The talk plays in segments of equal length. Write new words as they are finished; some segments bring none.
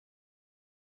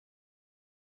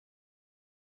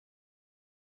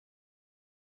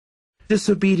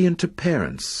disobedient to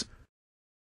parents.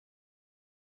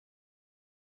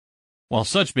 While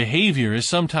such behavior is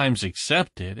sometimes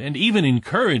accepted and even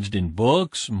encouraged in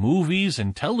books, movies,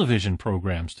 and television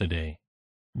programs today,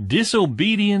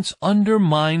 disobedience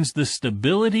undermines the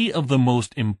stability of the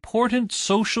most important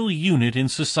social unit in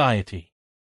society,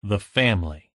 the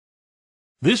family.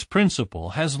 This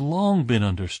principle has long been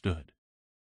understood.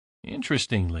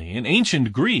 Interestingly, in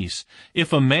ancient Greece,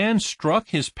 if a man struck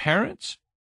his parents,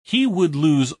 he would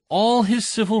lose all his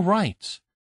civil rights.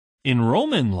 In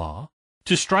Roman law,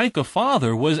 to strike a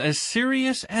father was as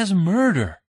serious as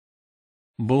murder.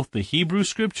 Both the Hebrew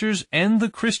Scriptures and the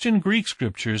Christian Greek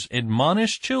Scriptures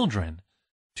admonish children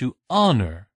to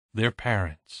honor their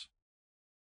parents.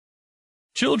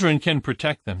 Children can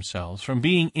protect themselves from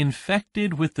being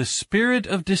infected with the spirit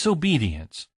of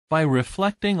disobedience by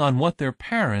reflecting on what their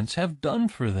parents have done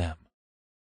for them.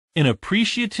 An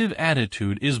appreciative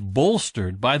attitude is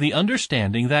bolstered by the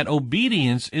understanding that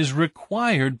obedience is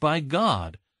required by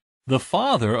God, the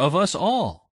Father of us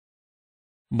all.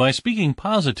 By speaking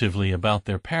positively about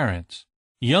their parents,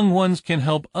 young ones can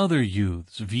help other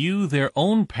youths view their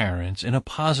own parents in a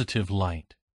positive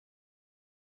light.